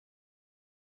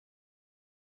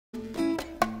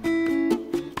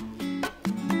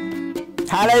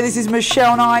Hello, this is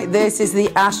Michele Knight. This is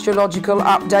the astrological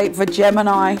update for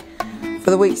Gemini for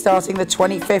the week starting the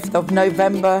 25th of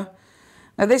November.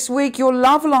 Now this week your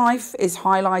love life is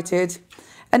highlighted,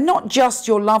 and not just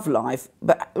your love life,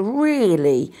 but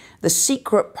really the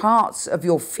secret parts of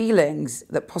your feelings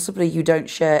that possibly you don't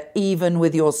share even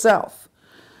with yourself.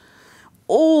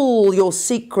 All your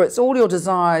secrets, all your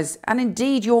desires, and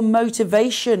indeed your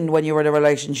motivation when you're in a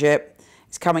relationship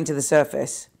is coming to the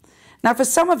surface. Now, for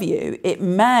some of you, it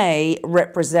may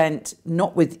represent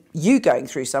not with you going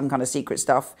through some kind of secret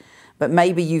stuff, but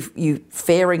maybe you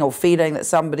fearing or feeling that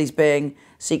somebody's being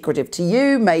secretive to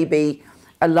you. Maybe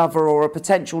a lover or a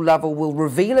potential lover will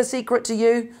reveal a secret to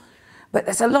you. But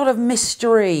there's a lot of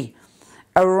mystery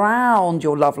around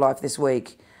your love life this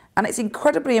week. And it's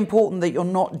incredibly important that you're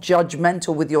not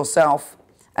judgmental with yourself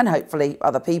and hopefully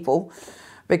other people,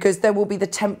 because there will be the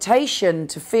temptation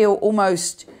to feel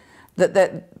almost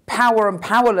that power and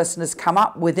powerlessness come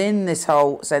up within this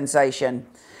whole sensation.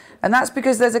 And that's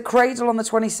because there's a cradle on the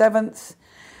 27th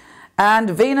and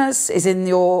Venus is in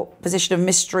your position of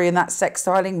mystery, and that's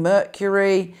sextiling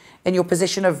Mercury in your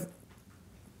position of,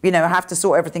 you know, I have to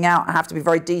sort everything out, I have to be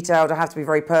very detailed, I have to be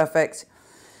very perfect.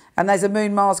 And there's a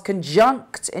Moon-Mars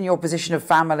conjunct in your position of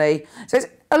family. So it's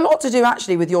a lot to do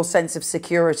actually with your sense of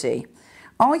security.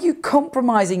 Are you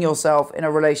compromising yourself in a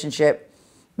relationship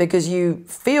because you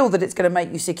feel that it's going to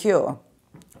make you secure?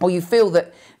 Or you feel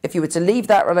that if you were to leave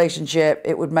that relationship,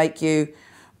 it would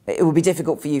be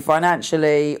difficult for you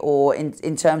financially or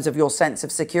in terms of your sense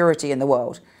of security in the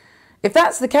world? If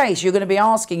that's the case, you're going to be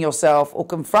asking yourself or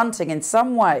confronting in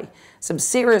some way some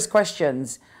serious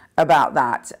questions about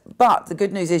that. But the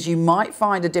good news is you might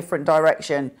find a different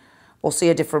direction or see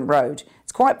a different road.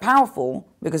 It's quite powerful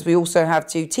because we also have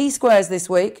two T-squares this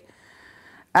week,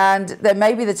 and there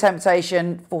may be the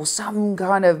temptation for some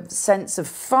kind of sense of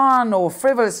fun or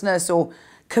frivolousness or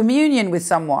communion with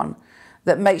someone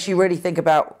that makes you really think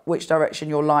about which direction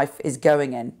your life is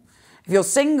going in. If you're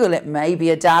single, it may be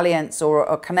a dalliance or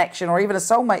a connection or even a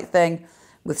soulmate thing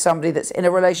with somebody that's in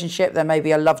a relationship. There may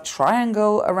be a love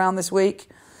triangle around this week.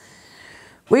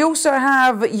 We also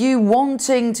have you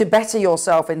wanting to better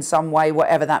yourself in some way,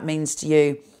 whatever that means to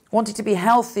you. Wanting to be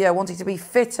healthier, wanting to be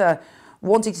fitter,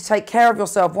 wanting to take care of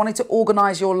yourself, wanting to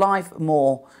organise your life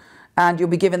more. And you'll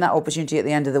be given that opportunity at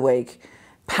the end of the week.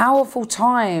 Powerful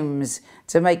times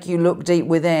to make you look deep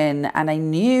within, and a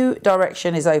new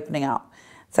direction is opening up.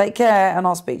 Take care, and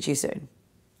I'll speak to you soon.